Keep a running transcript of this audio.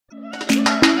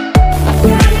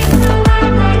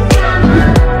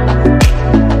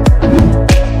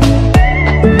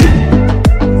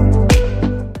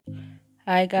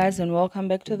Hi guys, and welcome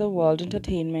back to the World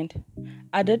Entertainment.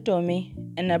 Adetomi,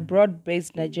 an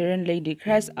abroad-based Nigerian lady,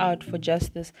 cries out for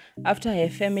justice after her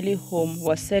family home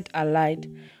was set alight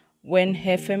when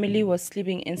her family was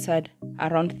sleeping inside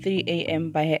around 3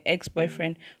 a.m. by her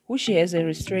ex-boyfriend, who she has a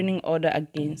restraining order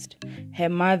against. Her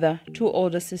mother, two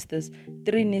older sisters,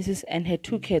 three nieces, and her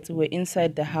two cats were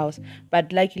inside the house,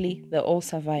 but luckily they all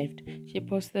survived. She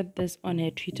posted this on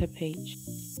her Twitter page.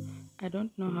 I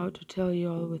don't know how to tell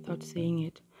you all without saying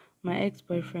it. My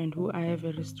ex-boyfriend, who I have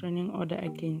a restraining order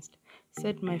against,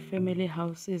 set my family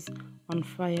houses on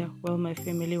fire while my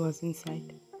family was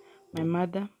inside. My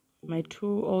mother, my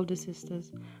two older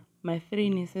sisters, my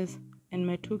three nieces, and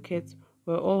my two cats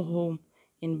were all home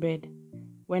in bed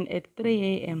when at 3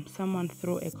 a.m. someone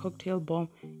threw a cocktail bomb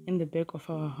in the back of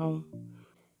our home.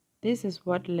 This is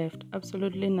what left,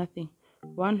 absolutely nothing.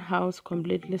 One house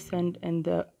completely sand and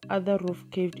the other roof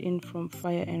caved in from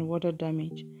fire and water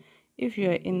damage. If you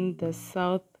are in the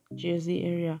South Jersey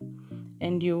area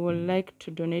and you would like to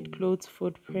donate clothes,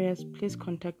 food, prayers, please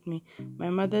contact me.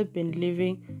 My mother been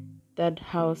living that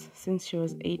house since she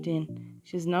was 18.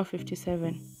 She's now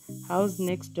 57. House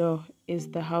next door is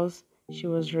the house she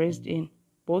was raised in.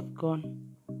 Both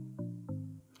gone.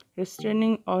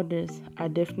 Restraining orders are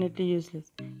definitely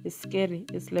useless. It's scary.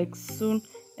 It's like soon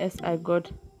as I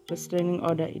got restraining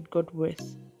order, it got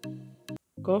worse.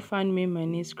 GoFundMe my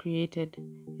niece created.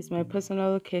 It's my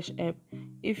personal cash app.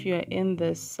 If you are in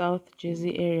the South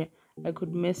Jersey area, I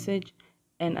could message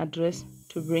an address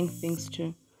to bring things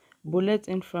to. Bullets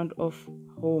in front of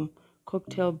home.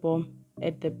 Cocktail bomb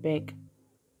at the back.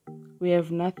 We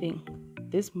have nothing.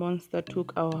 This monster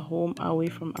took our home away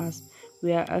from us.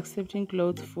 We are accepting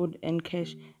clothes, food, and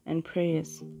cash and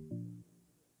prayers.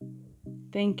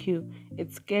 Thank you.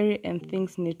 It's scary and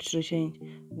things need to change.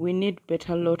 We need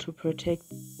better law to protect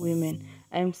women.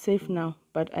 I am safe now,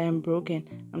 but I am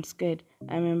broken. I'm scared.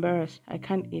 I'm embarrassed. I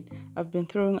can't eat. I've been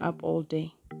throwing up all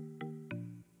day.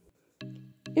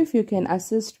 If you can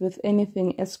assist with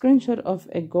anything, a screenshot of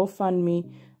a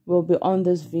GoFundMe will be on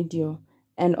this video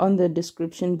and on the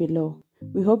description below.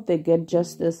 We hope they get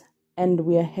justice and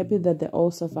we are happy that they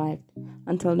all survived.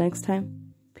 Until next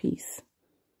time, peace.